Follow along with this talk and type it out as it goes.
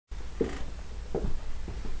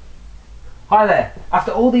Hi there.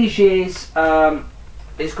 After all these years,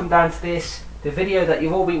 it's come down to this. The video that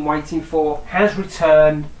you've all been waiting for has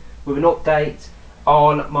returned with an update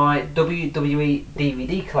on my WWE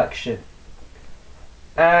DVD collection.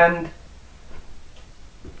 And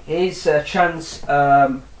here's a chance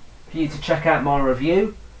for you to check out my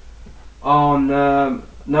review on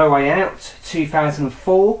No Way Out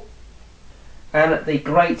 2004 and the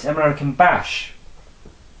Great American Bash.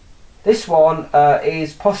 This one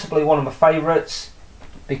is possibly one of my favourites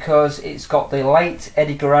because it's got the late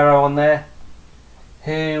Eddie Guerrero on there,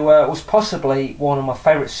 who was possibly one of my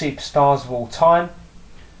favourite superstars of all time.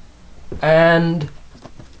 And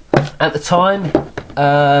at the time,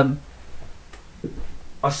 I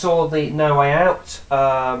saw the No Way Out,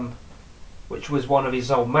 which was one of his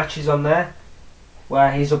old matches on there,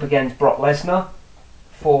 where he's up against Brock Lesnar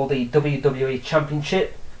for the WWE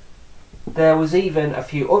Championship. There was even a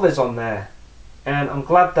few others on there, and I'm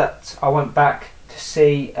glad that I went back to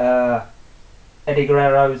see Eddie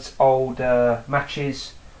Guerrero's old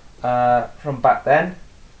matches from back then.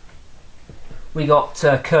 We got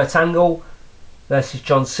Kurt Angle versus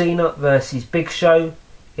John Cena versus Big Show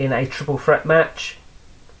in a triple threat match.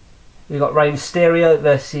 We got Rey Mysterio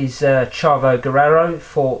versus Chavo Guerrero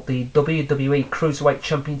for the WWE Cruiserweight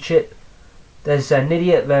Championship. There's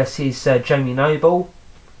Nidia versus Jamie Noble.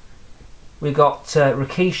 We got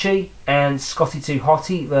Rikishi and Scotty 2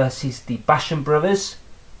 Hotty versus the Basham Brothers.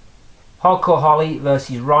 Hardcore Holly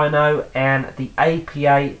versus Rhino, and the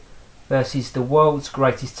APA versus the World's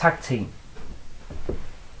Greatest Tag Team.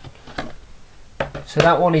 So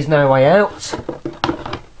that one is No Way Out.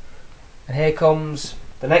 And here comes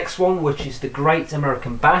the next one, which is the Great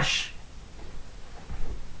American Bash,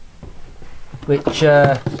 which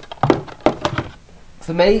for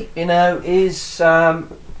me, is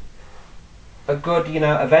a good,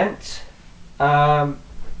 event. I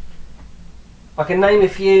can name a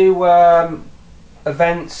few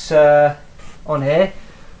events on here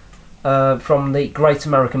from the Great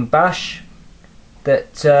American Bash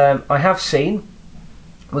that I have seen.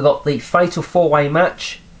 We got the Fatal 4-Way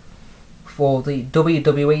match for the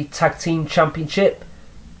WWE Tag Team Championship.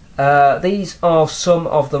 These are some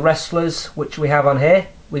of the wrestlers which we have on here.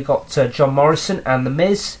 We got John Morrison and The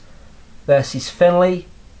Miz versus Finlay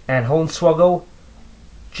and Hornswoggle.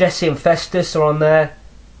 Jesse and Festus are on there,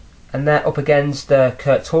 and they're up against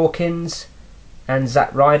Kurt Hawkins and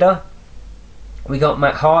Zack Ryder. We got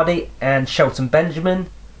Matt Hardy and Shelton Benjamin.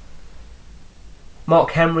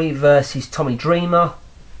 Mark Henry versus Tommy Dreamer.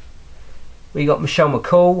 We got Michelle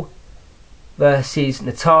McCool versus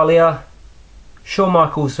Natalia. Shawn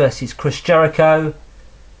Michaels versus Chris Jericho.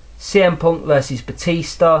 CM Punk versus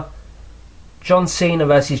Batista. John Cena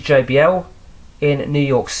versus JBL in New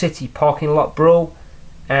York City parking lot brawl.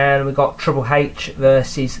 And we got Triple H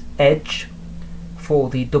versus Edge for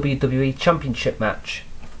the WWE Championship match.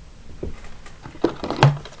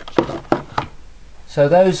 So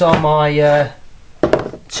those are my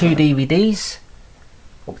 2 DVDs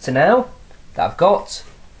up to now that I've got.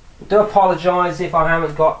 I do apologise if I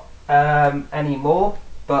haven't got any more,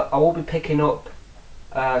 but I will be picking up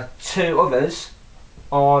 2 others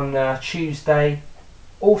on Tuesday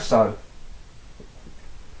also.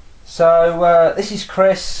 So this is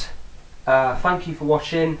Chris. Thank you for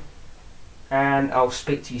watching, and I'll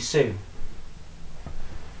speak to you soon.